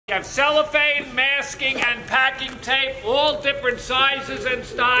We have cellophane, masking, and packing tape, all different sizes and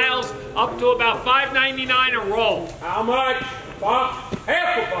styles, up to about $5.99 a roll. How much? Buck?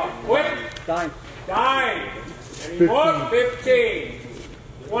 Half a buck. Quick. Dime. Dime. Any more? 15.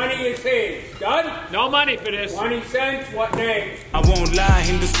 20 is his. Done? No money for this. 20 cents. What name? I won't lie,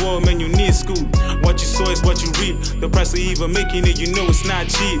 in this world, man, you need school. What you sow is what you reap. The price of even making it, you know it's not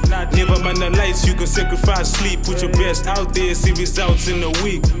cheap. Never mind the lights, you can sacrifice sleep. Put your best out there, see results in a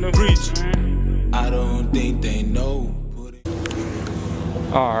week. Preach. I don't think they know.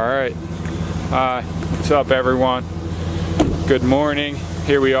 Alright. What's up, everyone? Good morning.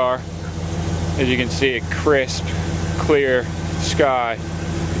 Here we are. As you can see, a crisp, clear sky.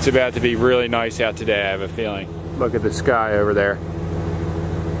 It's about to be really nice out today, I have a feeling. Look at the sky over there.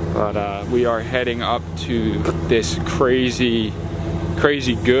 But we are heading up to this crazy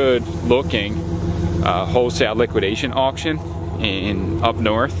good looking wholesale liquidation auction in up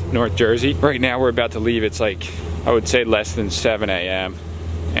North Jersey. Right now we're about to leave. It's like, I would say less than 7 a.m.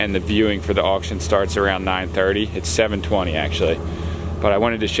 and the viewing for the auction starts around 9:30. It's 7:20 actually. But I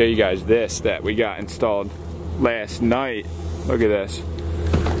wanted to show you guys this that we got installed last night. Look at this.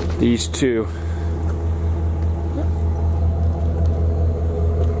 These two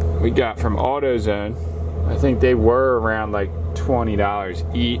we got from AutoZone. I think they were around like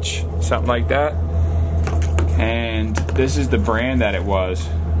 $20 each, something like that. And this is the brand that it was,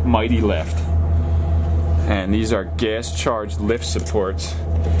 Mighty Lift. And these are gas charged lift supports.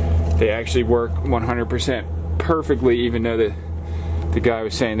 They actually work 100% perfectly, even though the guy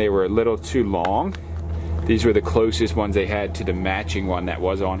was saying they were a little too long. These were the closest ones they had to the matching one that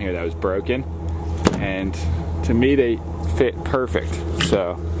was on here that was broken. And to me, they fit perfect.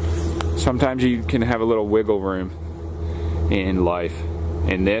 So sometimes you can have a little wiggle room in life,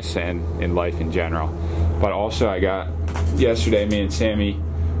 in this and in life in general. But also I got, yesterday, me and Sammy,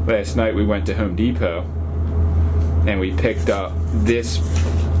 last night we went to Home Depot and we picked up this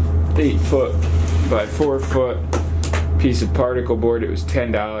 8-foot by 4-foot piece of particle board. It was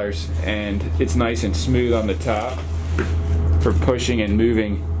 $10 and it's nice and smooth on the top for pushing and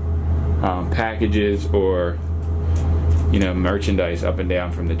moving packages or, you know, merchandise up and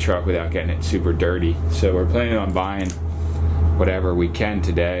down from the truck without getting it super dirty. So we're planning on buying whatever we can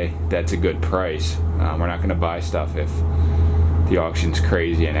today that's a good price. We're not going to buy stuff if the auction's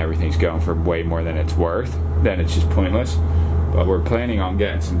crazy and everything's going for way more than it's worth. Then it's just pointless. But we're planning on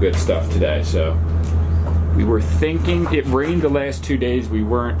getting some good stuff today. So we were thinking, it rained the last 2 days. We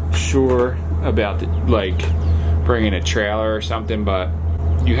weren't sure about like bringing a trailer or something, but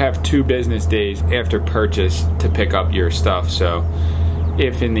you have 2 business days after purchase to pick up your stuff. So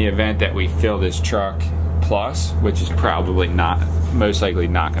if in the event that we fill this truck plus, which is probably not, most likely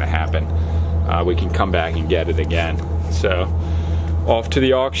not going to happen, we can come back and get it again. So off to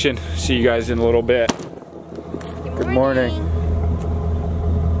the auction. See you guys in a little bit. Good morning.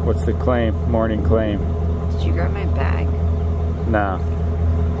 What's the claim? Morning claim. Did you grab my bag? No.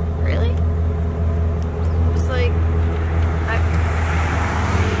 Really? It's like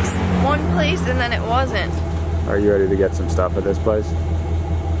one place and then it wasn't. Are you ready to get some stuff at this place?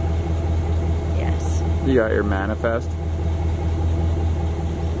 Yes. You got your manifest?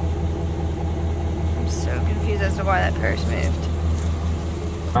 I'm so confused as to why that purse moved.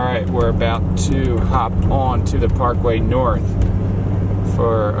 Alright, we're about to hop on to the Parkway North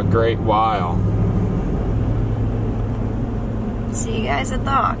for a great while. See you guys at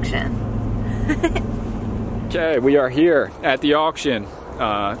the auction. Okay, we are here at the auction.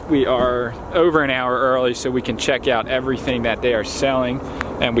 We are over an hour early so we can check out everything that they are selling,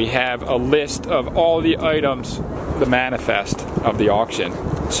 and we have a list of all the items, the manifest of the auction,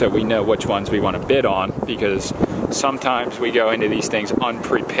 so we know which ones we want to bid on, because sometimes we go into these things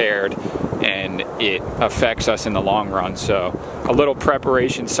unprepared and it affects us in the long run. So a little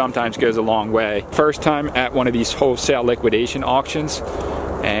preparation sometimes goes a long way. First time at one of these wholesale liquidation auctions,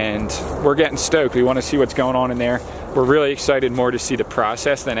 and we're getting stoked. We want to see what's going on in there. We're really excited more to see the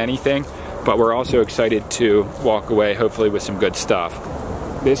process than anything, but we're also excited to walk away hopefully with some good stuff.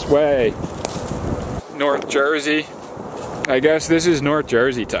 This way, North Jersey. I guess this is North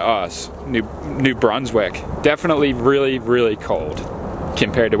Jersey to us, New Brunswick. Definitely really, really cold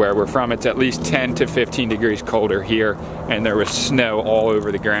compared to where we're from. It's at least 10 to 15 degrees colder here, and there was snow all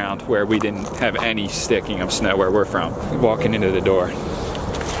over the ground where we didn't have any sticking of snow where we're from. Walking into the door.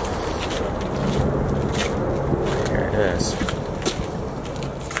 Here it is.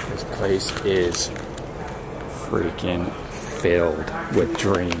 This place is freaking filled with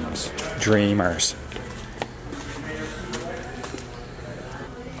dreams. Dreamers.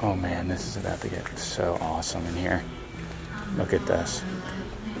 Oh man, this is about to get so awesome in here. Look at this.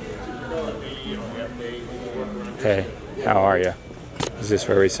 Hey, how are you? Is this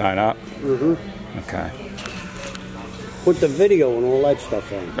where we sign up? Mm-hmm. Okay. Put the video and all that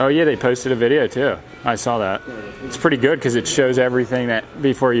stuff on. Oh yeah, they posted a video too. I saw that. It's pretty good because it shows everything that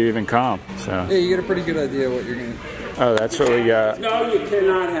before you even come. So. Yeah, you get a pretty good idea what you're gonna. Oh, that's what we got. No, you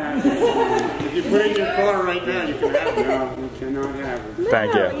cannot have it. If you put it in your car right now, you can have it. No, you cannot have it.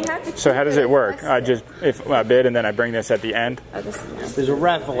 Thank you. So how does it work? If I bid and then I bring this at the end? There's a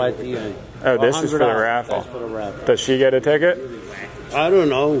raffle at the end. Oh, this is for the raffle. That's for the raffle. Does she get a ticket? I don't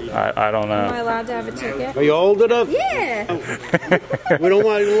know. I don't know. Am I allowed to have a ticket? Are you old enough? Yeah. We don't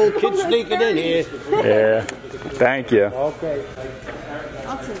want little kids sneaking in here. Yeah. Thank you. Okay.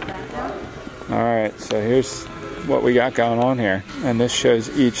 I'll take that now. All right, so here's what we got going on here. And this shows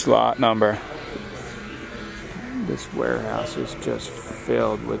each lot number. This warehouse is just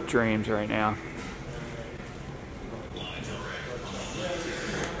filled with dreams right now.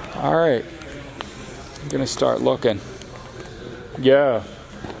 All right, I'm gonna start looking. Yeah.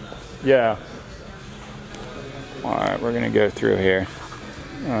 All right, we're gonna go through here.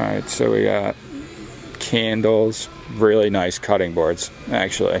 All right, so we got candles, really nice cutting boards,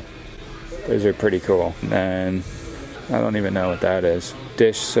 actually. Those are pretty cool. And then, I don't even know what that is.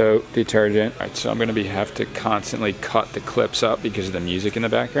 Dish soap, detergent. All right, so I'm gonna have to constantly cut the clips up because of the music in the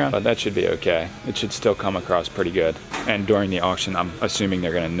background, but that should be okay. It should still come across pretty good. And during the auction, I'm assuming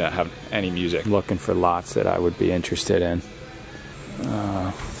they're gonna not have any music. Looking for lots that I would be interested in.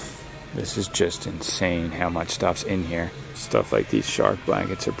 This is just insane how much stuff's in here. Stuff like these shark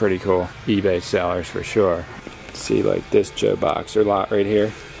blankets are pretty cool. eBay sellers for sure. See, like this Joe Boxer lot right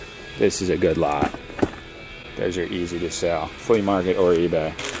here. This is a good lot. Those are easy to sell. Flea market or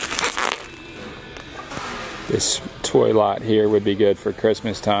eBay. This toy lot here would be good for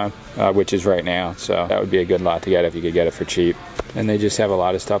Christmas time, which is right now. So that would be a good lot to get if you could get it for cheap. And they just have a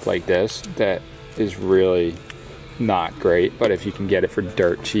lot of stuff like this that is really not great, but if you can get it for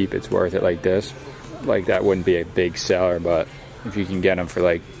dirt cheap, it's worth it. Like this, like that wouldn't be a big seller, but if you can get them for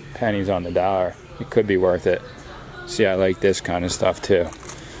like pennies on the dollar, it could be worth it. See, I like this kind of stuff too.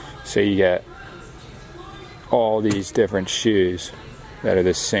 So you get all these different shoes that are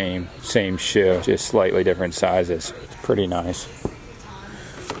the same shoe, just slightly different sizes. It's pretty nice.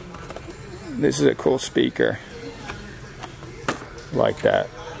 This is a cool speaker, like that.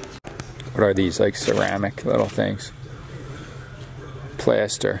 What are these, like ceramic little things?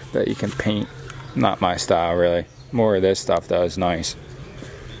 Plaster that you can paint. Not my style, really. More of this stuff though is nice.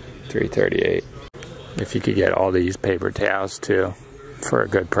 $3.38. If you could get all these paper towels too for a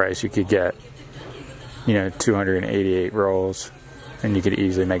good price, you could get, you know, 288 rolls, and you could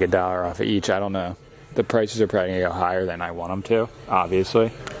easily make $1 off of each. I don't know. The prices are probably gonna go higher than I want them to,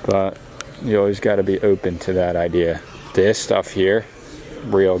 obviously, but you always got to be open to that idea. This stuff here,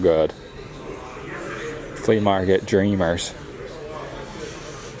 real good. Flea market dreamers.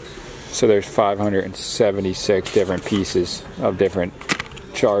 So there's 576 different pieces of different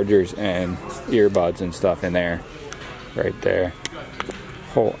chargers and earbuds and stuff in there. Right there.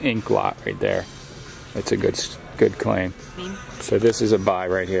 Whole ink lot right there. That's a good claim. So this is a buy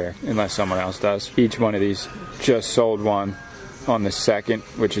right here, unless someone else does. Each one of these, just sold one on the 2nd,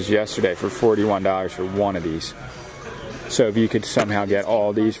 which is yesterday, for $41 for one of these. So if you could somehow get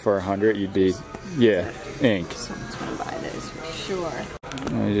all these for 100, you'd be, yeah, ink. Someone's gonna buy those for sure.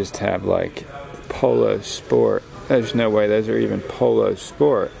 I just have like Polo Sport. There's no way those are even Polo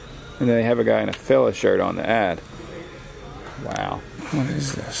Sport. And then they have a guy in a Phila shirt on the ad. Wow. What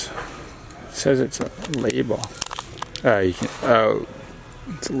is this? It says it's a label. Oh,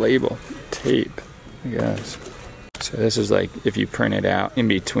 it's a label. Tape, I guess. So this is like, if you print it out in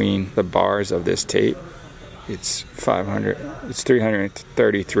between the bars of this tape, it's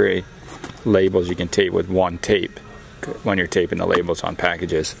 333 labels you can tape with one tape when you're taping the labels on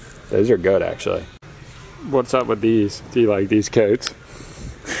packages. Those are good, actually. What's up with these? Do you like these coats?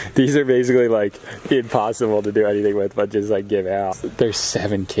 These are basically like impossible to do anything with, but just like give out. There's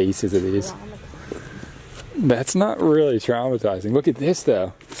 7 cases of these. That's not really traumatizing. Look at this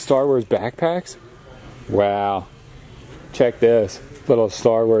though. Star Wars backpacks. Wow. Check this. Little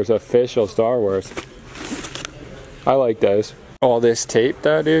Star Wars, official Star Wars. I like those. All this tape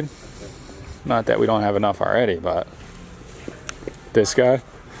though, dude. Not that we don't have enough already, but this guy,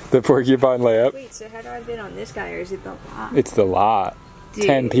 the porcupine layup. Wait, so how do I bid on this guy, or is it the lot? It's the lot. Dude.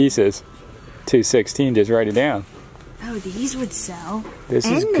 10 pieces. $216. Just write it down. Oh, these would sell. This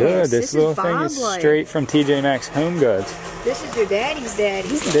is good. This little thing is straight from TJ Maxx Home Goods. This is your daddy's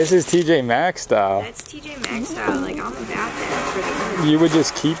daddy's. This is TJ Maxx style. That's TJ Maxx style. Like, I'm about that for the You would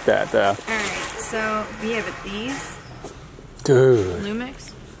just keep that though. Alright, so yeah, but these. Dude.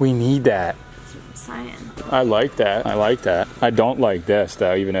 Lumix. We need that. That's what I'm saying. I like that. I like that. I don't like this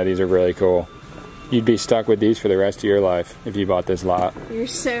though, even though these are really cool. You'd be stuck with these for the rest of your life if you bought this lot. You're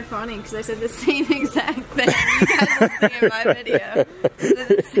so funny because I said the same exact thing. You guys will see in my video.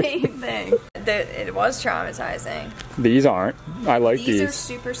 The same thing. It was traumatizing. These aren't. I like these. These are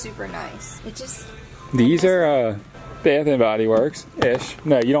super, super nice. It just... These are Bath and Body Works-ish.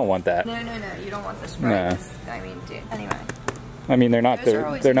 No, you don't want that. No. You don't want the spray. No. I mean, dude. Anyway. I mean, they're not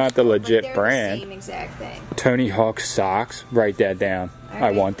the legit brand. The same exact thing. Tony Hawk socks. Write that down. Right.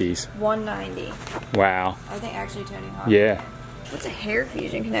 I want these. $190. Wow. I think actually Tony Hawk. Yeah. What's a hair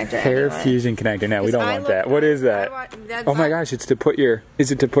fusion connector? Hair anyway? fusion connector. No, we don't want that. What is that? Oh my gosh, it's to put your. Is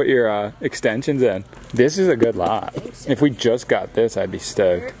it to put your extensions in? This is a good lot. So. If we just got this, I'd be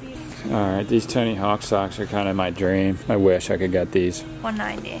stoked. All right, these Tony Hawk socks are kind of my dream. I wish I could get these.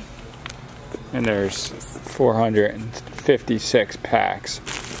 $190. And there's 456 packs.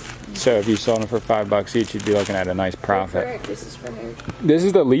 So if you sold them for $5 each, you'd be looking at a nice profit. Correct. This is for hair. This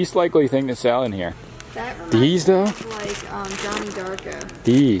is the least likely thing to sell in here. These though? Like Johnny Darko.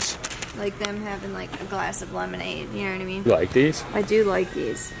 These. Like them having like a glass of lemonade. You know what I mean? You like these? I do like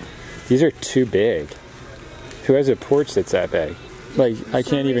these. These are too big. Who has a porch that's that big? Like I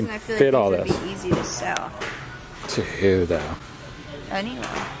can't even fit all this. These would be easy to sell. To who though? Anyone.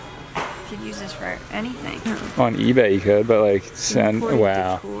 You could use this for anything. On eBay you could, but like send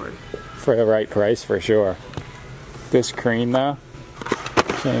wow. For the right price for sure. This cream though,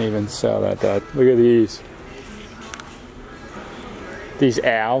 can't even sell that. Look at these. These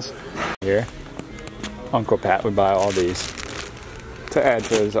owls here. Uncle Pat would buy all these to add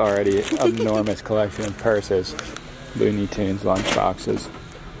to his already enormous collection of purses. Looney Tunes lunch boxes.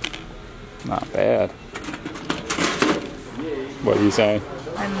 Not bad. What are you saying?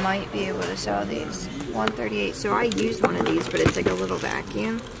 I might be able to sell these. $138. So I used one of these, but it's like a little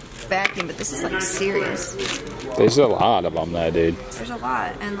vacuum, but this is like serious. There's a lot of them though, dude. There's a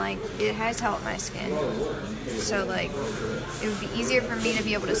lot, and like it has helped my skin. So like it would be easier for me to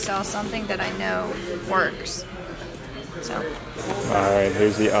be able to sell something that I know works. So. Alright,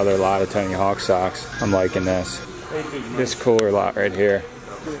 here's the other lot of Tony Hawk socks. I'm liking this. This cooler lot right here.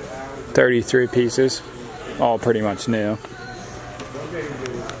 33 pieces. All pretty much new.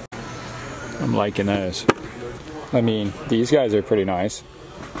 I'm liking those. I mean, these guys are pretty nice.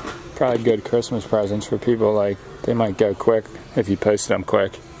 Probably good Christmas presents for people. Like, they might go quick if you post them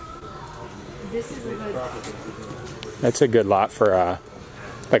quick. This is a good. That's a good lot for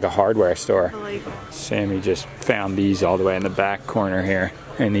like a hardware store. Sammy just found these all the way in the back corner here,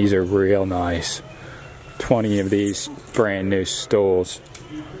 and these are real nice. 20 of these brand new stools.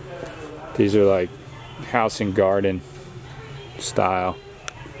 These are like house and garden style.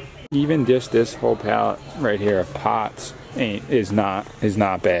 Even just this whole pallet right here of pots is not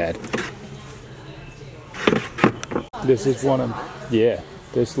bad. This is one of, yeah,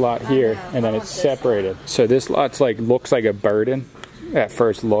 this lot here, and then it's separated. So this lot's like, looks like a burden at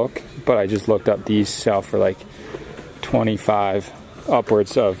first look, but I just looked up, these sell for like 25,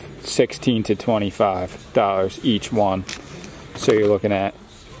 upwards of $16 to $25 each one. So you're looking at,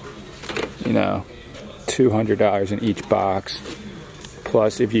 you know, $200 in each box.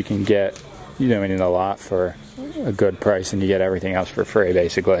 Plus, if you can get, you know, in a lot for a good price, and you get everything else for free,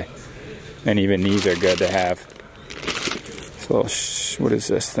 basically. And even these are good to have. It's a little, what is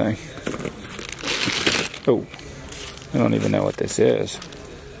this thing? Oh, I don't even know what this is.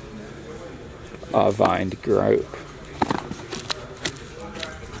 A vined grope.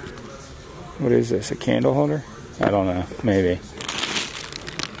 What is this, a candle holder? I don't know, maybe.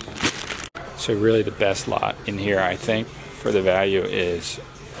 So really the best lot in here, I think, for the value is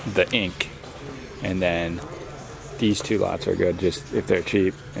the ink, and then these two lots are good just if they're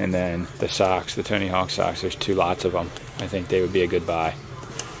cheap, and then the socks, the Tony Hawk socks, there's 2 lots of them. I think they would be a good buy.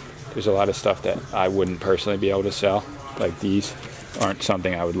 There's a lot of stuff that I wouldn't personally be able to sell, like these aren't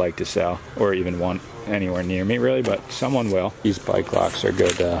something I would like to sell or even want anywhere near me really, but someone will. These bike locks are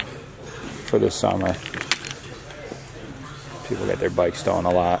good for the summer. People get their bikes stolen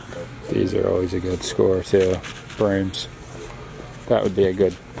a lot. These are always a good score too. Brooms. That would be a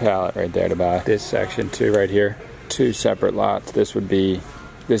good pallet right there to buy. This section too right here, 2 separate lots. This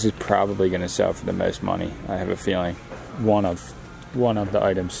is probably going to sell for the most money. I have a feeling one of the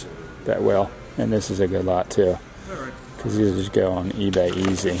items that will. And this is a good lot too, because these just go on eBay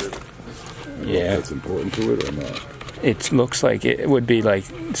easy. Yeah. That's important to it or not? It looks like it would be like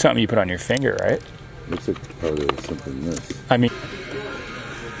something you put on your finger, right? Looks like probably something this. I mean,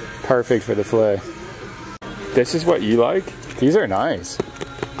 perfect for the flu. This is what you like? These are nice.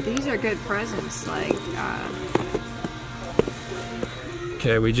 These are good presents. Like,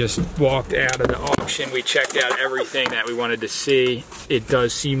 Okay, we just walked out of the auction. We checked out everything that we wanted to see. It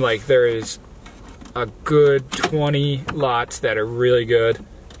does seem like there is a good 20 lots that are really good.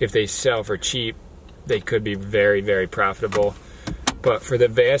 If they sell for cheap, they could be very, very profitable. But for the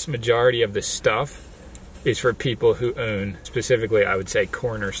vast majority of the stuff is for people who own, specifically I would say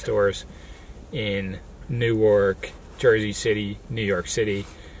corner stores in Newark, Jersey City, New York City,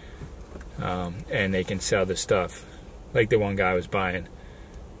 and they can sell the stuff. Like the one guy was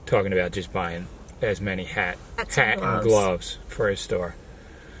talking about just buying as many hat and gloves for his store.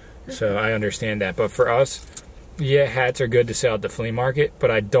 So I understand that. But for us, yeah, hats are good to sell at the flea market,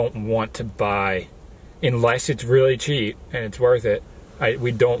 but I don't want to buy, unless it's really cheap and it's worth it,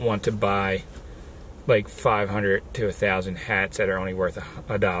 we don't want to buy like 500 to 1,000 hats that are only worth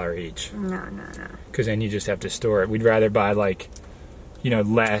 $1 each. No. Because then you just have to store it. We'd rather buy like,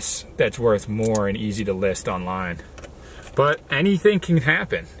 less that's worth more and easy to list online. But anything can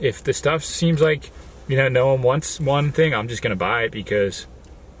happen. If the stuff seems like, no one wants one thing, I'm just going to buy it because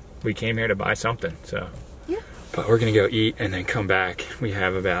we came here to buy something. So, yeah. But we're going to go eat and then come back. We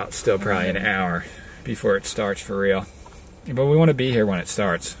have about still probably an hour before it starts for real. But we want to be here when it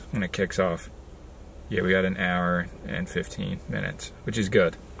starts, when it kicks off. Yeah, we got an hour and 15 minutes, which is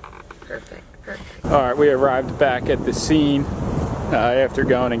good. Perfect. All right, we arrived back at the scene after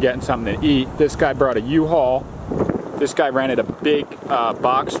going and getting something to eat. This guy brought a U-Haul. This guy rented a big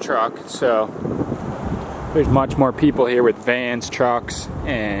box truck, so there's much more people here with vans, trucks,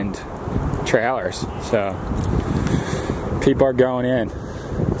 and trailers. So people are going in.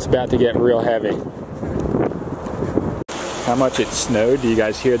 It's about to get real heavy. How much it snowed. Do you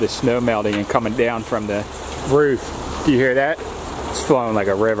guys hear the snow melting and coming down from the roof? Do you hear that? It's flowing like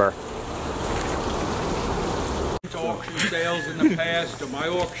a river. Auction sales in the past, or my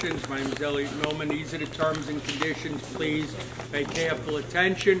auctions, my name is Elliot Millman. These are the terms and conditions. Please pay careful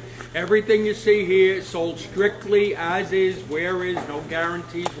attention. Everything you see here is sold strictly as is, where is, no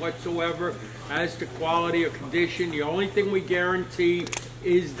guarantees whatsoever as to quality or condition. The only thing we guarantee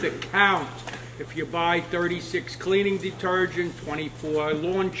is the count. If you buy 36 cleaning detergent, 24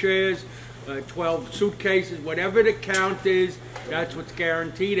 lawn chairs, 12 suitcases, whatever the count is, that's what's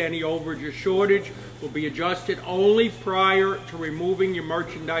guaranteed. Any overage or shortage will be adjusted only prior to removing your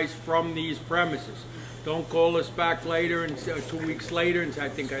merchandise from these premises. Don't call us back later and 2 weeks later and say, I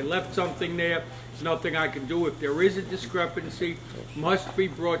think I left something there. There's nothing I can do. If there is a discrepancy, must be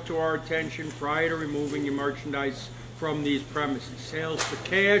brought to our attention prior to removing your merchandise from these premises. Sales for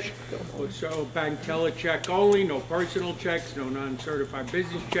cash, so bank teller check only, no personal checks, no non-certified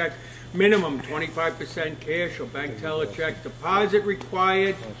business check, minimum 25% cash or bank teller check, deposit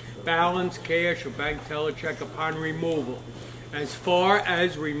required, balance cash or bank teller check upon removal. As far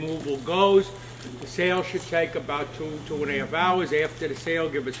as removal goes, the sale should take about 2.5 hours. After the sale,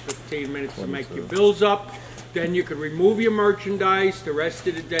 give us 15 minutes to make your bills up. Then you can remove your merchandise the rest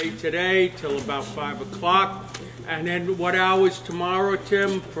of the day today till about 5 o'clock. And then what hours tomorrow,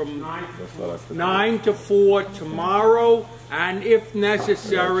 Tim? From 9 to 4 tomorrow, and if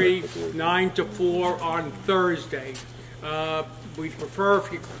necessary, 9 to 4 on Thursday. We'd prefer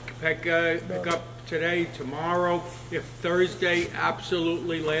if you pick up today, tomorrow. If Thursday,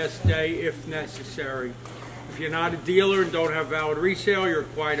 absolutely last day if necessary. If you're not a dealer and don't have valid resale, you're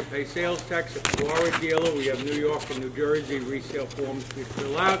required to pay sales tax. If you are a dealer, we have New York and New Jersey resale forms we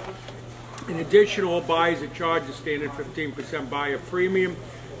fill out. In addition, all buyers are charged a standard 15% buyer premium,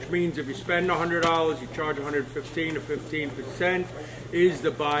 which means if you spend $100, you charge $115 to 15% is the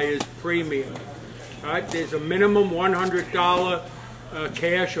buyer's premium. All right, there's a minimum $100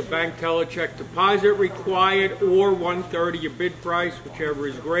 cash or bank teller check deposit required, or $130 your bid price, whichever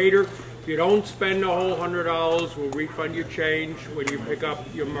is greater. If you don't spend the whole $100, we'll refund your change when you pick up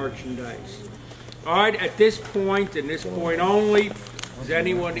your merchandise. All right, at this point, and this point only, is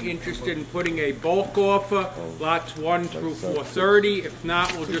anyone interested in putting a bulk offer, lots 1 through 430? If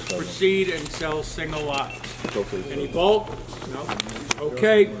not, we'll just proceed and sell single lots. Any bulk? No?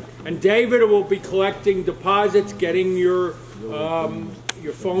 Okay. And David will be collecting deposits, getting your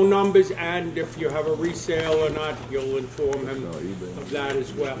phone numbers, and if you have a resale or not, you'll inform him of that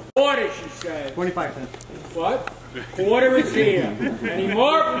as well. Quarter, she said. 25 cents. What? Quarter is here. Any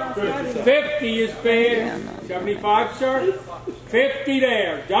more? 50 is bid. 75, sir? 50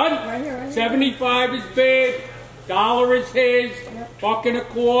 there. Done? 75 is bid. $1 is his.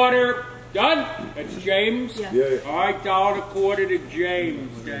 $1.25. Done? That's James? Yes. All right, $1.25 to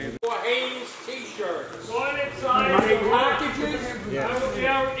James, David. Haynes t-shirts. One inside. Packages? There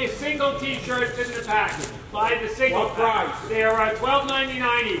are single t-shirts in the pack. Buy the single What price? pack. They are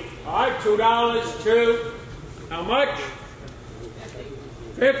 $12.99 each. All right, $2 too. How much?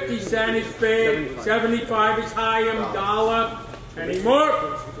 50 cent is big, 75 is high, dollar. Any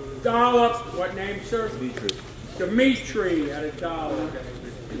more? Dollar. What name, sir? Dimitri at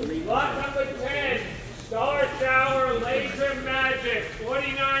 $1. Lot number 10, Star Shower Laser Magic,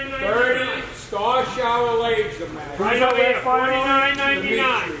 $49.99. 30, Star Shower Laser Magic. Right over here,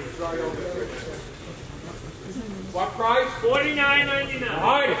 $49.99. What price? $49.99.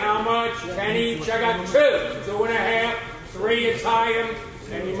 All right, how much? 10 each. I got 2. 2.5. 3 is high.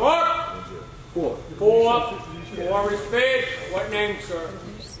 Any more? 4. 4 is big. What name, sir?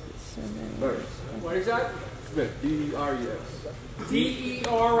 What is that? D-E-R-E-S.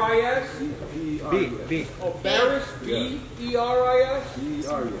 D-E-R-I-S? B. Oh, Barris? B-E-R-I-S?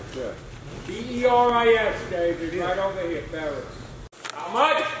 D-E-R-E-S, yeah. B-E-R-I-S, David. Right over here, Barris. How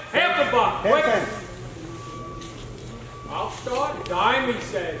much? Half a buck. Quick. I'll start. Dime, he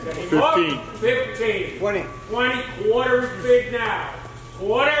says. Any more? 15. 20. 20. Quarter is big now.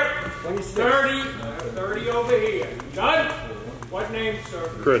 Quarter. 30. 30 over here. Done? What name, sir?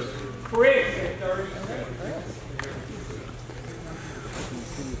 Chris. Chris at 30 cents.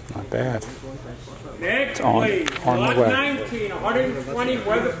 Not bad. Next, on please. the Lot way. 19. 120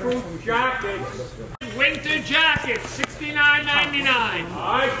 weatherproof jackets. Winter jackets, $69.99.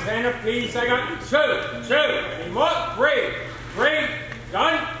 All right, 10 apiece. I got 2. Any more? 3.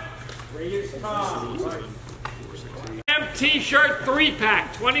 Done? 3 is Tom. Right. T-shirt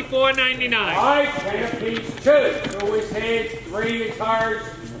 3-pack, $24.99. All right, 10 apiece. 2. 2 is his. 3 is hers.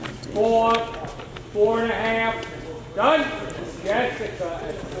 4. 4.5. Done? Jessica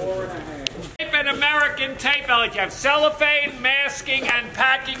at 4.5. Tape and American tape. I like you have cellophane, masking, and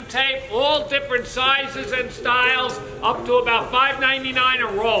packing tape, all different sizes and styles, up to about $5.99 a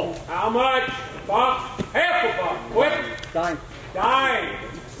roll. How much? Buck? Half a buck. Quick. Dime.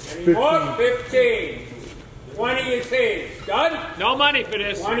 Any more? 15. 20 is his. Done? No money for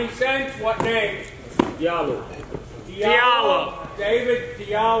this. 20 cents. What name? Diallo. David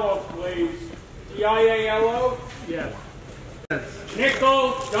Diallo, please. D-I-A-L-O? Yes.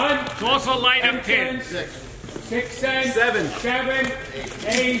 Nickel. Done? It's also light up pin. 6 cents. 7. 7.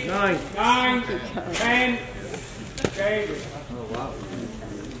 8. 9. 10. David.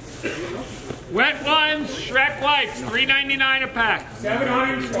 Wet ones, Shrek wipes, $3.99 a pack.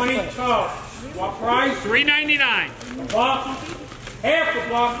 720 tough. What price? $3.99. A buck. Half a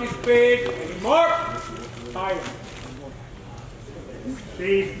buck is big. Any more? Tighter.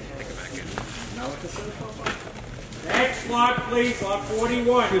 Steve. Next lot, please. Lot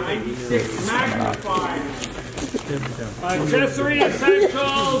 41. 96 magnifier. Accessory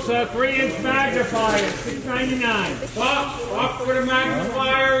essentials, 3-inch magnifier, $6.99. Buck for the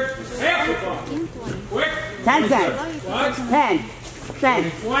magnifiers. Half a buck. Quick. 10 cents. What? 10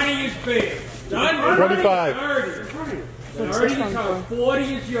 cents. 20 is big. Done? 25. 30. 30 is ours. 40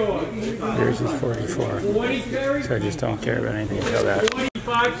 is yours. Yours is 44. 40 carry. So I just don't care about anything until that.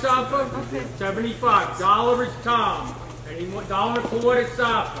 25 Sapa. 75. Dollar is Tom. Any more? $1.25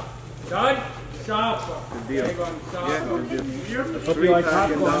 Sapa. Done? Sapa. Hope you like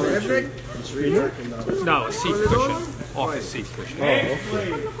popcorn. No, a seat cushion. Off the seat cushion. Next,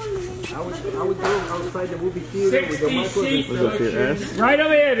 please. I was outside the movie theater with the 60 seat cushions. Right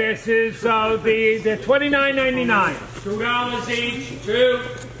over here, this is the $29.99. $2 each. 2.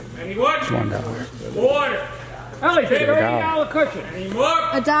 Any what? $1. Quarter. Ellie, $30 $30 cushion. Any more?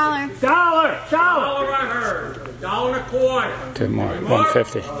 $1. Dollar. $1 I heard. $1.25. 2 more.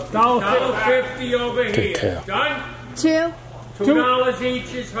 150. $1.50 over here. 2. Done? 2. $2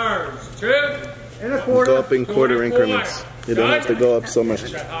 each is hers. 2. and a quarter. Go up in quarter increments. You don't have to go up so much.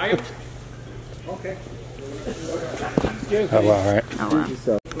 Okay. Oh, all right.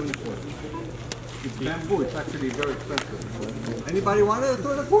 It's bamboo. It's actually very expensive. Anybody want it?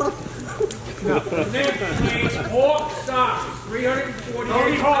 Throw it a quarter. Next, please. Hawk socks.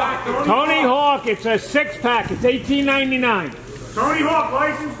 348. Tony Hawk, it's a 6-pack. It's $18.99. Tony Hawk,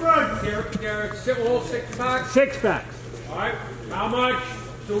 license good. They're all 6 packs. 6-packs. All right. How much?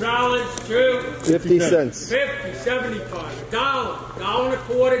 $2. 2. 50 cents. 50, 75, $1,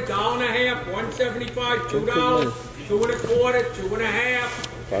 $1.25, $1.50, $1.75, $2, $2.25,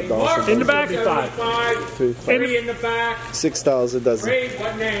 $2.50. In the back. 75, 3 in the back. $6 a dozen. Great.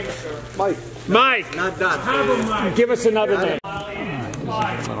 What name, sir? Mike, Not done. Have a mic. give us another name. A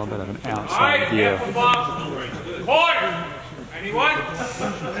little bit of an All right, outside view. half a buck. Quarter. Anyone?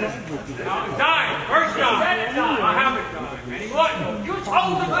 Dime. First dime. I have a dime. Anyone? You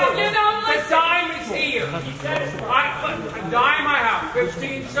told the dime is here. A dime I have.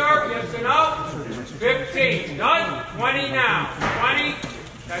 15, sir. Yes or no? 15. Done? 20 now. 20.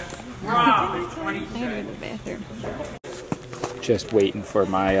 That's Rob. 20 cents. just waiting for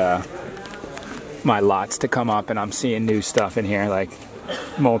my my lots to come up, and I'm seeing new stuff in here like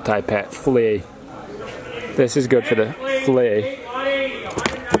multi-pet flea. This is good for the flea.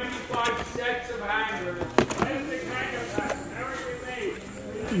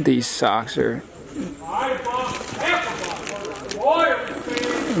 These socks are.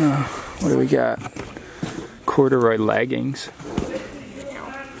 What do we got? Corduroy leggings.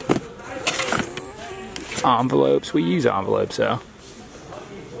 Envelopes. We use envelopes though.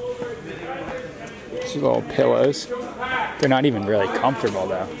 These little pillows. They're not even really comfortable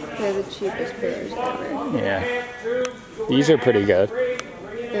though. They're the cheapest pillows ever. Yeah. These are pretty good.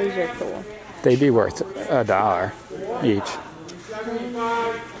 Those are cool. They'd be worth $1 each.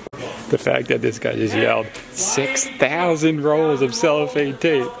 The fact that this guy just yelled 6,000 rolls of cellophane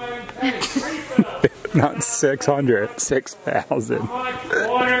tape. Not 600, 6,000.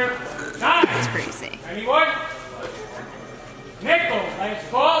 That's crazy. Anyone? Nickel, last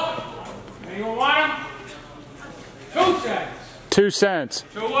call. Anyone want them? 2 cents. 2 cents.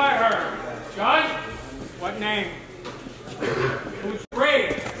 So I heard. John? What name? Who's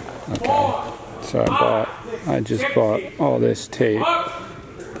 3? 4. So I just bought all this tape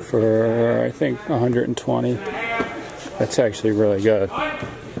for I think 120. That's actually really good.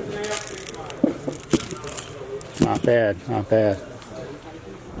 Not bad, not bad.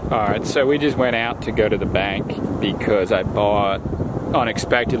 Alright, so we just went out to go to the bank because I bought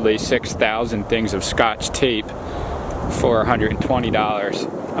unexpectedly 6,000 things of Scotch tape for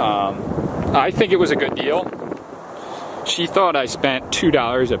 $120. I think it was a good deal. She thought I spent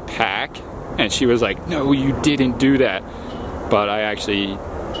 $2 a pack, and she was like, no, you didn't do that. But I actually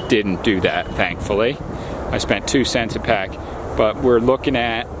didn't do that, thankfully. I spent 2 cents a pack, but we're looking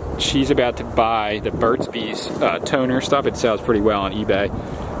at, she's about to buy the Burt's Bees toner stuff. It sells pretty well on eBay,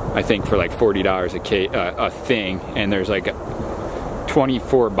 I think for like $40 a thing, and there's like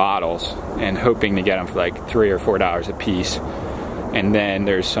 24 bottles, and hoping to get them for like $3 or $4 a piece. And then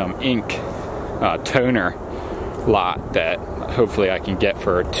there's some ink toner lot that hopefully I can get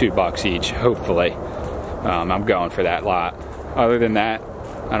for $2 each, hopefully. I'm going for that lot. Other than that,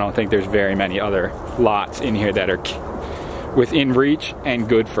 I don't think there's very many other lots in here that are within reach and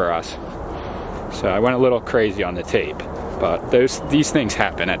good for us. So I went a little crazy on the tape, but these things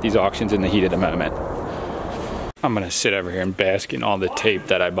happen at these auctions in the heat of the moment. I'm gonna sit over here and bask in all the tape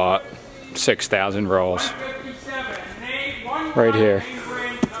that I bought. 6,000 rolls. Right here.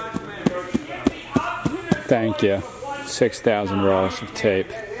 Thank you. 6,000 rolls of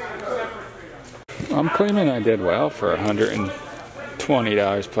tape. I'm claiming I did well for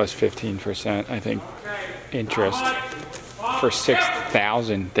 $120 plus 15%, I think, interest for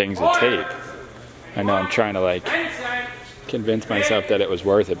 6,000 things of tape. I know I'm trying to like convince myself that it was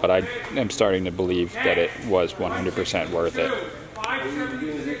worth it, but I am starting to believe that it was 100% worth it.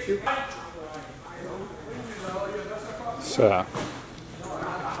 So,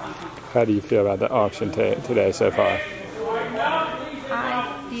 how do you feel about the auction today so far?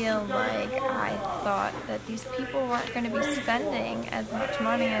 I feel like I thought that these people weren't going to be spending as much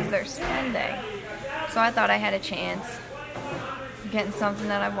money as they're spending. So I thought I had a chance of getting something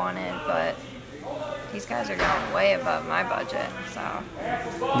that I wanted, but these guys are going way above my budget, so.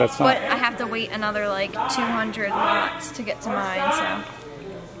 But I have to wait another like 200 lots to get to mine, so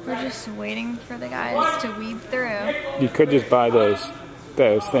we're just waiting for the guys to weed through. You could just buy those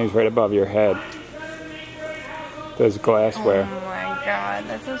things right above your head. Those glassware. Oh my god,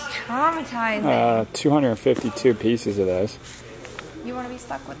 that's so traumatizing. 252 pieces of those. You want to be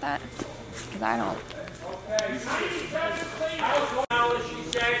stuck with that? Because I don't. She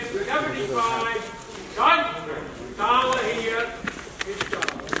said 75. Done. Dollar here. It's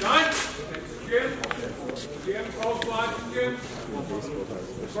done. Jim. Jim, both lots, Jim.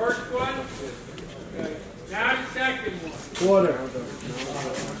 First one. Okay. Now the second one. Quarter.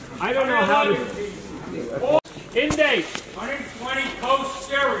 I don't know how to. In date. 120 Coast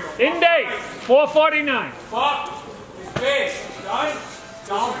cereal. In date. $4.49. Fuck. It's big. Done.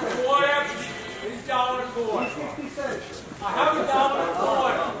 $1.25. This is $1.25. I have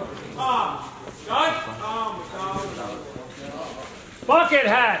 $1.25. Done. Bucket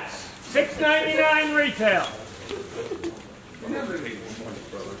hats. $6.99 retail.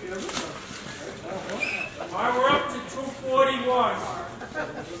 All right, we're up to $2.41.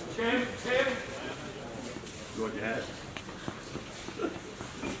 Tim. What you had?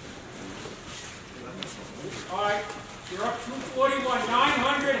 All right, you're up $2.41.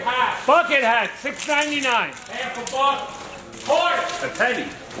 900 hats. Bucket hat, $6.99. Half a buck. Quarter. A penny.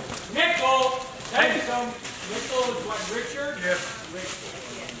 Nickel. Penny. Nickel is what, Richard? Yes.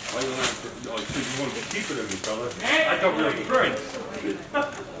 I thought we were friends.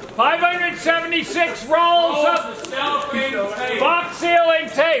 576 rolls of box sealing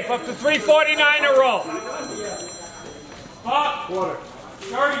tape up to $3.49 a roll. Box,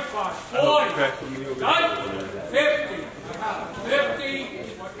 35, 40, 50, 50,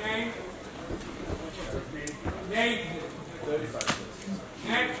 what name? Nate.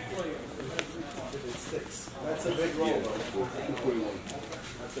 Next, please. That's a big roll.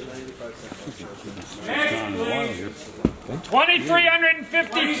 That's a 95 cent. Next, please.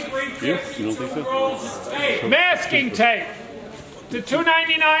 2,350 rolls of tape. Masking tape to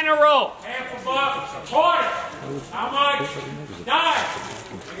 $2.99 a roll. Half a buck, quarter. How much? Dime.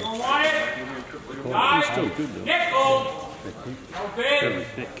 You don't want it? Dime. Nickel. No bid.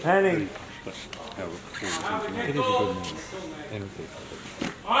 Penny. Have a nickel.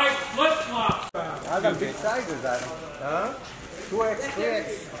 All right, flip flop. I got big sizes, Adam. Huh? 2X, 3X.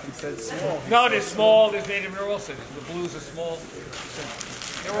 He said small. No, they're small. They're made of Wilson. The blues are small.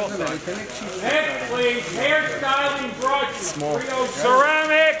 They're all size. Next, please, hairstyling brushes. Small.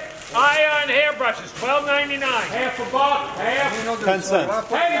 Ceramic iron hairbrushes, $12.99. Half a buck, half. 10 cents.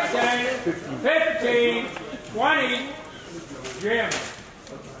 10 cents. 15, 20. Jim.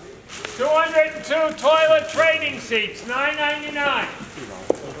 202 toilet training seats, $9.99.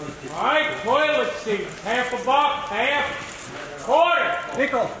 All right, toilet seats, half a buck, half, quarter.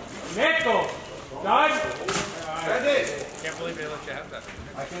 Nickel. Nickel. Done? That is. Can't believe they let you have that.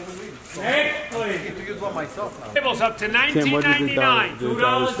 I can't believe it. Next, I please. get to use one myself now. Tables up to $19.99.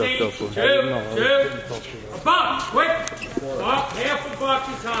 $2 each. Two. A buck, quick. Buck, half a buck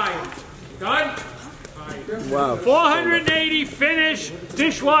is higher. Done? Wow. 480 Finish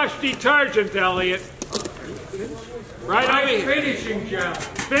dishwash detergent, Elliot. Right over here. Finishing gel.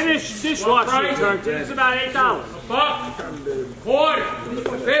 Finish dishwash detergent. It's about $8. A buck, quarter,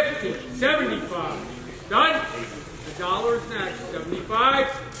 50, 75. Done? The dollar is next. 75.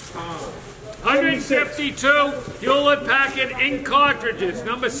 152 Hewlett Packard ink cartridges,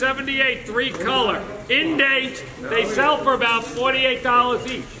 number 78, 3-color. In date, they sell for about $48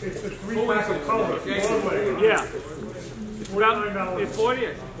 each. It's the 3 pack of colors. Yeah. It's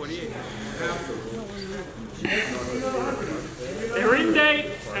 48. 48. They're in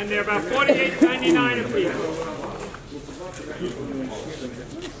date, and they're about $48.99 a piece.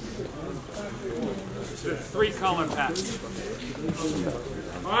 It's a 3-color pack.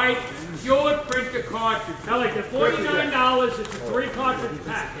 All right, Hewlett printer cartridge. Now, like the $49, it's a 3-cartridge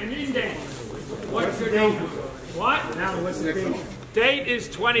pack, and in date. What's the date? What? Now, what's the date? Date is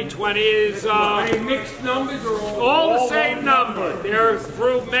 2020. Is Any mixed numbers or all the same number. They're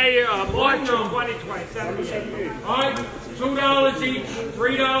through May, March of 2020. 78. All right, $2 each,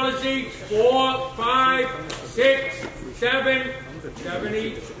 $3 each, 4, 5, 6, 7, 7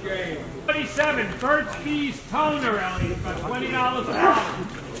 each, James. 27, Burt's Bees toner, Elliot, about $20 a bottle.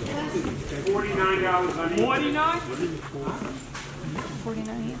 $49 on each. 49?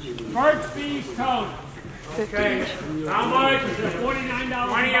 49 each. Burt's Bees toner. 50 Okay, each. how much? $49. 20,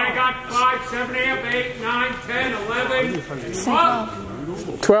 I got 5, 7, 8, 9, 10, 11,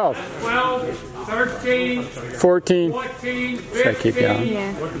 12, 12, 13, 14, 14, should I keep 15, going?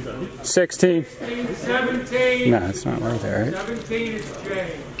 Yeah. 16. 17. No, it's not worth it, right? 17 is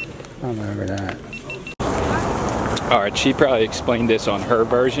James. I don't remember that. Alright, she probably explained this on her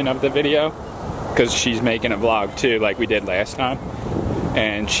version of the video, because she's making a vlog too, like we did last time.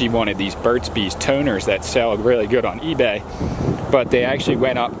 And she wanted these Burt's Bees toners that sell really good on eBay, but they actually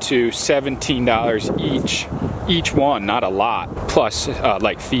went up to $17 each one, not a lot, plus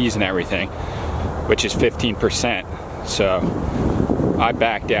like fees and everything, which is 15%. So I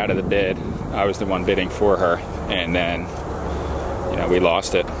backed out of the bid. I was the one bidding for her, and then, you know, we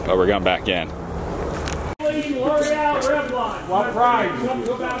lost it, but we're going back in. What price? Up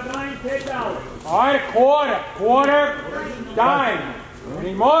to about $9, $10. All right, a quarter, dime.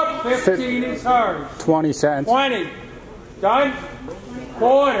 Any more? 15 is hers. 20 cents. 20. Done?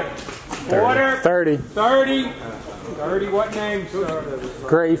 Quarter. 30. 30. 30, what name, sir?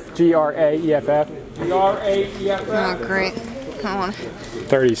 Grafe, G-R-A-E-F-F. G-R-A-E-F-F. Oh, great. I want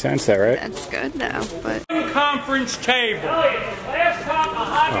 30 cents there, right? That's good though, but Conference table.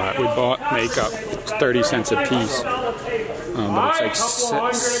 Alright, we bought makeup. It's 30 cents a piece. But it's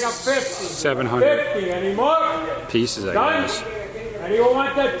like 700 50. Any more? pieces, I guess. And you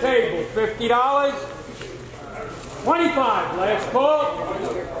want that table? $50? 25. Last call.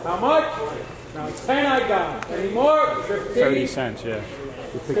 How much? Now 10 I got. Any more? 15. 30 cents, yeah.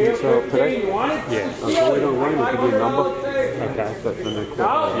 Steel 15. You want it? Yeah. So we don't run it. Give you a number. Okay.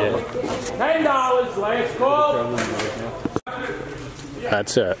 $10. Last call.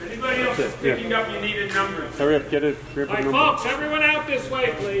 That's it. Anybody else is picking up, you need a number. Hurry up, get it. All right, folks, everyone out this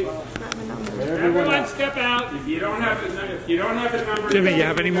way, please. Everyone step out. If you don't have the number. Jimmy, you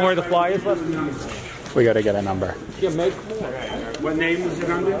have any more of the flyers left? We got to get a number. What name is it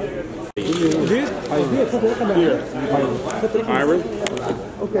under? Iron?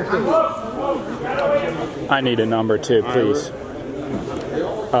 I need a number too, please.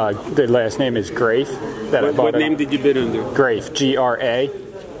 The last name is Grafe. What name did you bid under? Grafe,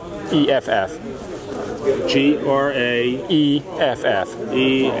 G-R-A-E-F-F. G-R-A-E-F-F.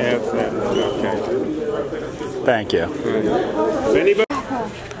 Okay. Thank you. Anybody?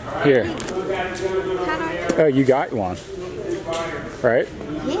 Here. Oh, you got one, right?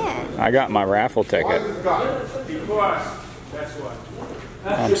 Yeah. I got my raffle ticket.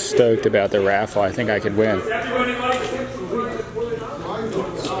 I'm stoked about the raffle. I think I could win. This is fun to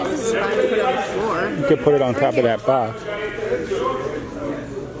put on the floor. You could put it on top of that box.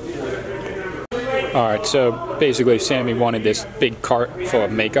 Alright, so basically Sammy wanted this big cart full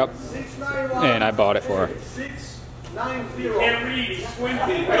of makeup, and I bought it for her.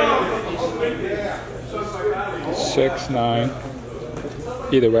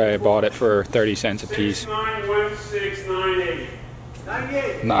 6-9. Either way, I bought it for 30 cents a piece.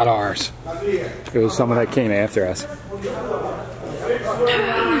 Not ours. It was someone that came after us.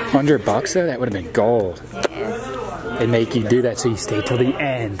 $100 though? That would have been gold. They make you do that so you stay till the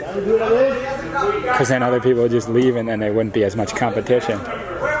end. Because then other people would just leave and then there wouldn't be as much competition.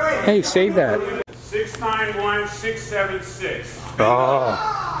 Hey, save that. 691676. Oh,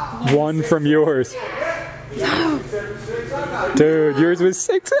 one from yours. Dude, yours was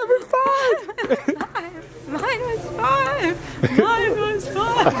 675. Mine was 5. Mine was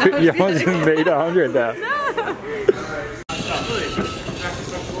 5. You almost made 100 though.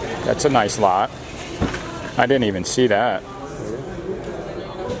 That's a nice lot. I didn't even see that.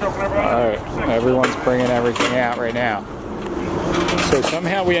 Alright, everyone's bringing everything out right now. So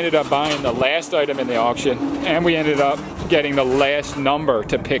somehow we ended up buying the last item in the auction, and we ended up getting the last number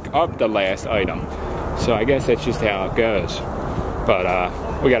to pick up the last item. So I guess that's just how it goes. But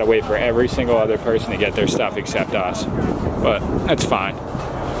we gotta wait for every single other person to get their stuff except us. But that's fine.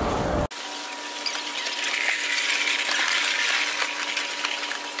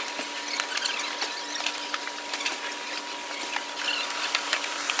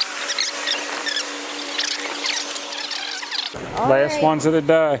 Last ones of the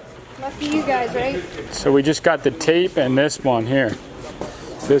day. Lucky you guys, right? So we just got the tape and this one here.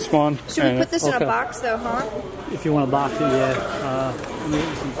 This one. Should we put this in a box though, huh? If you want to box it, yeah.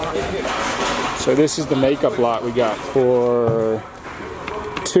 So this is the makeup lot we got for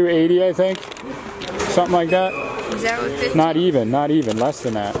 $280, I think. Something like that. Is that what 15? Not even, less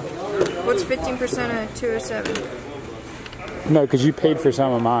than that. What's 15% of 207? No, because you paid for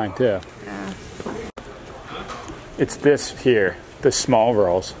some of mine too. It's this here, the small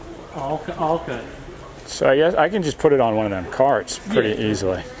rolls. Okay. So I guess I can just put it on one of them carts pretty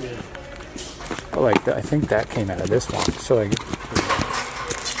easily. Yeah. But like, I think that came out of this one. So like,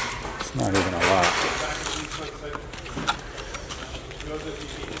 it's not even a lot.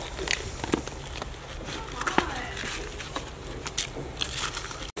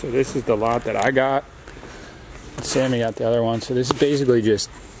 So this is the lot that I got. Sammy got the other one. So this is basically just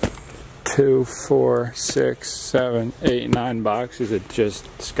 2, 4, 6, 7, 8, 9 boxes of just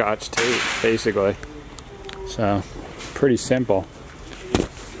Scotch tape, basically. So, pretty simple.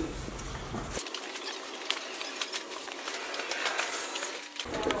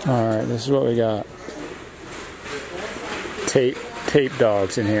 Alright, this is what we got. Tape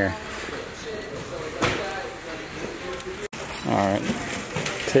dogs in here. Alright,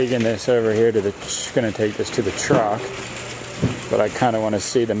 taking this over here to gonna take this to the truck. But I kind of want to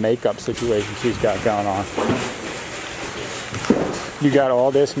see the makeup situation she's got going on. You got all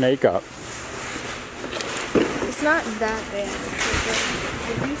this makeup. It's not that bad.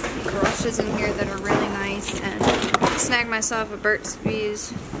 There's these brushes in here that are really nice, and I snagged myself a Burt's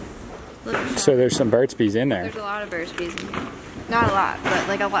Bees. So there's some Burt's Bees in there. There's a lot of Burt's Bees in here. Not a lot, but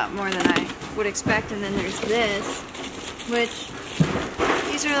like a lot more than I would expect. And then there's this, which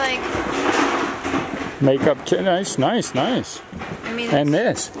these are like makeup kit, nice. I mean, and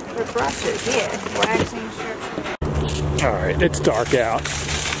this. For brushes, yeah. Waxing strips. Alright, it's dark out.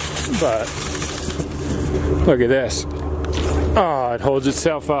 But look at this. Oh, it holds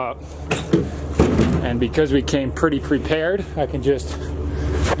itself up. And because we came pretty prepared, I can just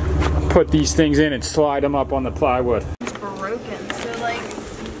put these things in and slide them up on the plywood. It's broken, so like,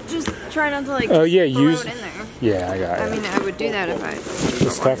 just try not to like throw it in there. Yeah, I got it. I mean, I would do that if I...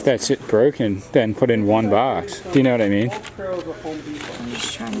 The stuff that's broken, then put in one box. Do you know what I mean? I'm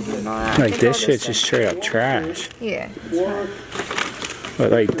just trying to do it all out. Like this shit's just straight up trash. Yeah.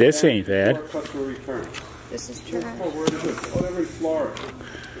 But like this ain't bad. This is trash. Oh, they're in Florida.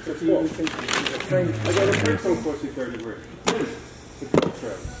 I got a print phone costing 30 grand.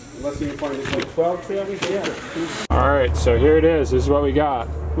 Unless you can find it like 12 trailers, yeah. Alright, so here it is. This is what we got.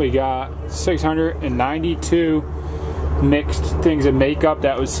 We got 692 mixed things of makeup.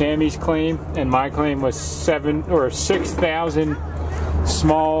 That was Sammy's claim, and my claim was 6,000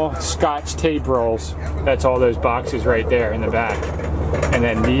 small Scotch tape rolls. That's all those boxes right there in the back. And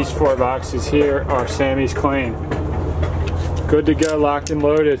then these 4 boxes here are Sammy's claim. Good to go, locked and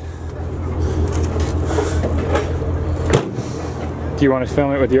loaded. Do you want to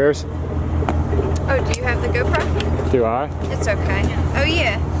film it with yours? Oh, do you have the GoPro? Do I? It's okay. Oh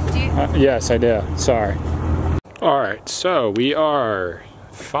yeah. Do you? Yes, I do. Sorry. Alright, so we are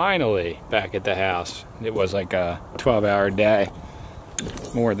finally back at the house. It was like a 12-hour day.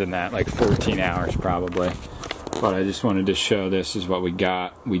 More than that, like 14 hours probably. But I just wanted to show this is what we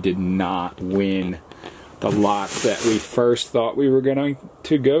got. We did not win the lot that we first thought we were going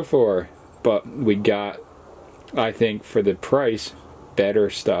to go for. But we got, I think, for the price, better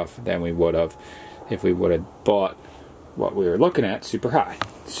stuff than we would have if we would have bought what we were looking at super high.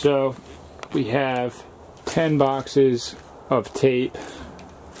 So we have 10 boxes of tape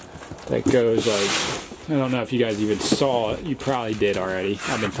that goes like, I don't know if you guys even saw it. You probably did already.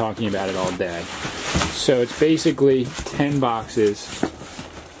 I've been talking about it all day. So it's basically 10 boxes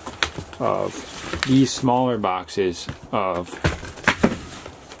of these smaller boxes of,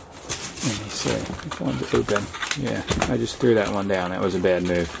 let me see, which one's open? Yeah, I just threw that one down. That was a bad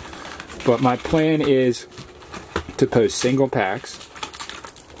move. But my plan is to post single packs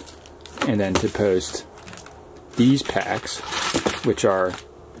and then to post these packs, which are,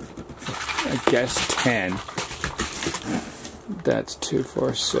 I guess, 10. That's 2,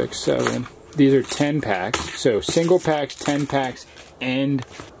 4, 6, 7. These are 10 packs. So single packs, 10 packs, and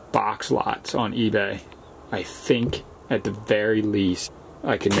box lots on eBay. I think at the very least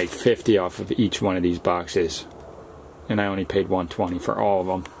I can make 50 off of each one of these boxes. And I only paid $120 for all of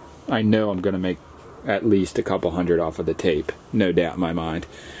them. I know I'm going to make at least a couple hundred off of the tape. No doubt in my mind.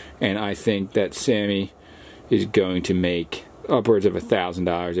 And I think that Sammy is going to make upwards of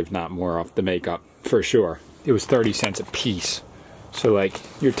 $1,000, if not more, off the makeup. For sure. It was 30 cents a piece. So like,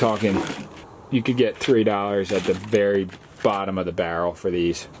 you're talking, you could get $3 at the very bottom of the barrel for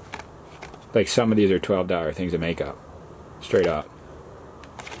these. Like some of these are $12 things of makeup. Straight up.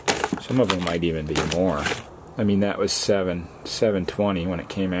 Some of them might even be more. I mean, that was $7.20 when it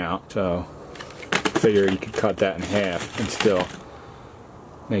came out. So figure you could cut that in half and still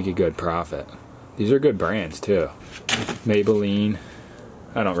make a good profit. These are good brands too. Maybelline.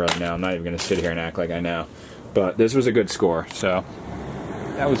 I don't really know. I'm not even going to sit here and act like I know. But this was a good score. So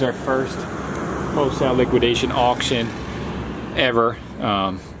that was our first wholesale liquidation auction ever.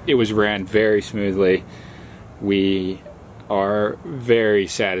 It was ran very smoothly. We are very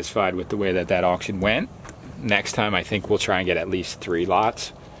satisfied with the way that that auction went. Next time I think we'll try and get at least 3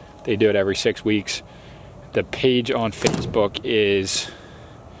 lots. They do it every 6 weeks. The page on Facebook is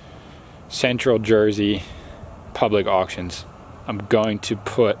Central Jersey Public Auctions. I'm going to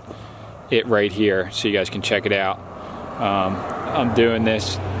put it right here so you guys can check it out. I'm doing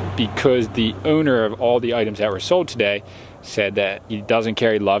this because the owner of all the items that were sold today said that he doesn't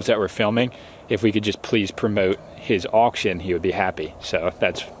care, he loves that we're filming. If we could just please promote his auction, he would be happy. So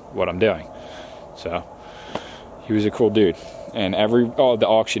that's what I'm doing. So he was a cool dude. And all the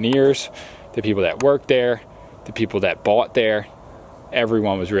auctioneers, the people that worked there, the people that bought there,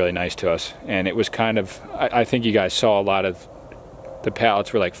 everyone was really nice to us. And it was kind of, I think you guys saw a lot of the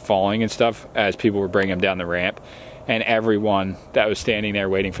pallets were like falling and stuff as people were bringing them down the ramp. And everyone that was standing there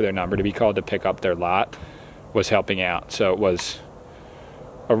waiting for their number to be called to pick up their lot was helping out. So it was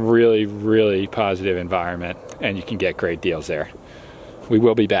a really, really positive environment, and you can get great deals there. We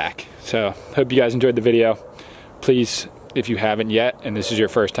will be back. So hope you guys enjoyed the video. Please, if you haven't yet and this is your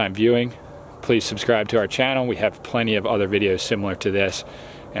first time viewing, please subscribe to our channel. We have plenty of other videos similar to this,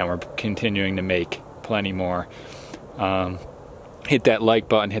 and we're continuing to make plenty more. Hit that like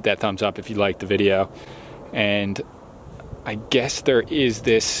button, hit that thumbs up if you liked the video. And I guess there is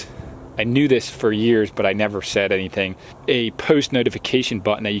this, I knew this for years, but I never said anything, a post notification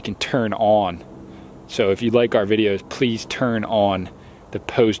button that you can turn on. So if you like our videos, please turn on the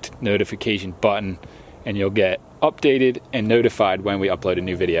post notification button and you'll get updated and notified when we upload a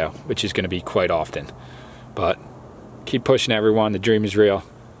new video, which is going to be quite often. But keep pushing, everyone. The dream is real.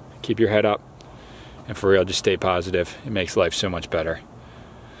 Keep your head up, And for real, just stay positive. It makes life so much better.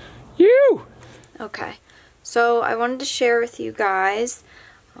 You! Okay, so I wanted to share with you guys,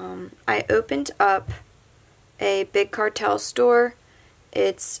 I opened up a Big Cartel store.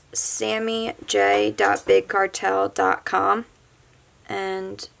 It's sammyj.bigcartel.com,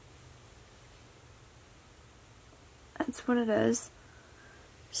 and that's what it is.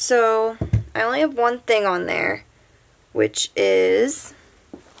 So I only have one thing on there, which is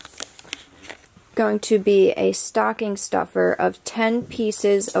going to be a stocking stuffer of 10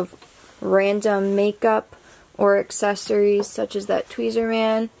 pieces of random makeup or accessories, such as that tweezer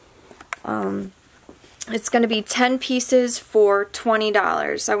man. It's going to be 10 pieces for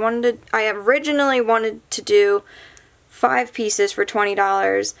 $20. I originally wanted to do 5 pieces for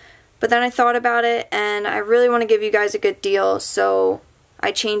 $20, but then I thought about it and I really want to give you guys a good deal, so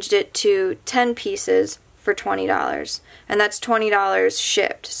I changed it to 10 pieces for $20, and that's $20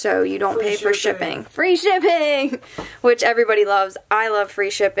 shipped, so you don't pay for shipping. Free shipping! Which everybody loves. I love free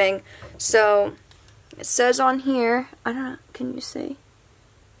shipping. So it says on here, I don't know, can you see?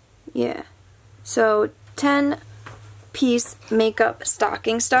 Yeah. So 10-piece makeup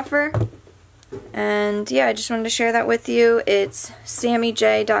stocking stuffer. And yeah, I just wanted to share that with you. It's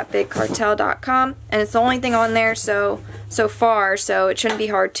sammyj.bigcartel.com, and it's the only thing on there so far, so it shouldn't be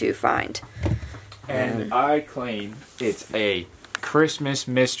hard to find. And I claim it's a Christmas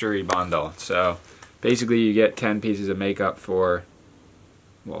mystery bundle. So basically you get 10 pieces of makeup for,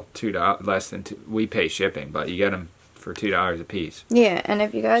 well, $2, less than $2. We pay shipping, but you get them for $2 a piece. Yeah, and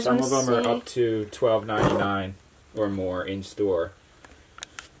if you guys want to see... Some of them are up to $12.99 or more in store,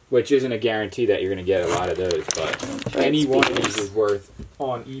 which isn't a guarantee that you're going to get a lot of those, but any one of these is worth,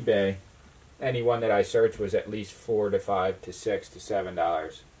 on eBay, any one that I searched was at least $4 to $5 to $6 to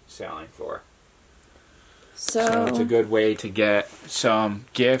 $7 selling for. So it's a good way to get some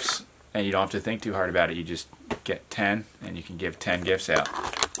gifts, and you don't have to think too hard about it. You just get 10, and you can give 10 gifts out.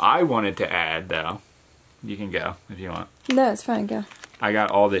 I wanted to add, though, you can go if you want. No, it's fine, go. I got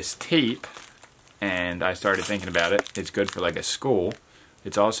all this tape, and I started thinking about it. It's good for like a school.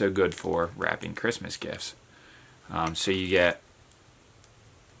 It's also good for wrapping Christmas gifts. So you get,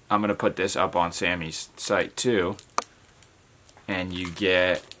 I'm going to put this up on Sammy's site too, and you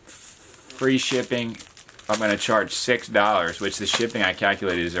get free shipping. I'm going to charge $6, which the shipping I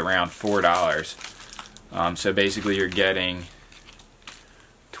calculated is around $4. So basically you're getting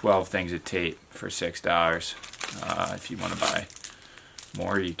 12 things of tape for $6. If you want to buy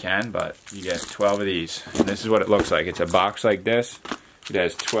more, you can, but you get 12 of these. And this is what it looks like. It's a box like this. It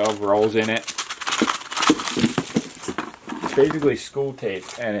has 12 rolls in it. It's basically school tape,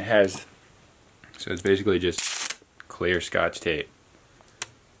 and it has, so it's basically just clear Scotch tape.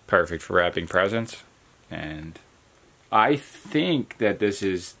 Perfect for wrapping presents. And I think that this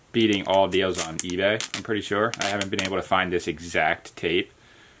is beating all deals on eBay. I'm pretty sure. I haven't been able to find this exact tape,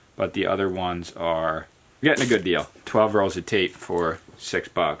 but the other ones are, you're getting a good deal. 12 rolls of tape for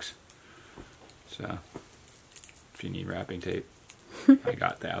 $6. So if you need wrapping tape, I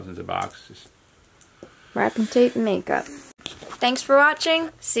got thousands of boxes. Wrapping tape and makeup. Thanks for watching.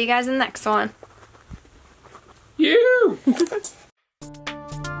 See you guys in the next one. You!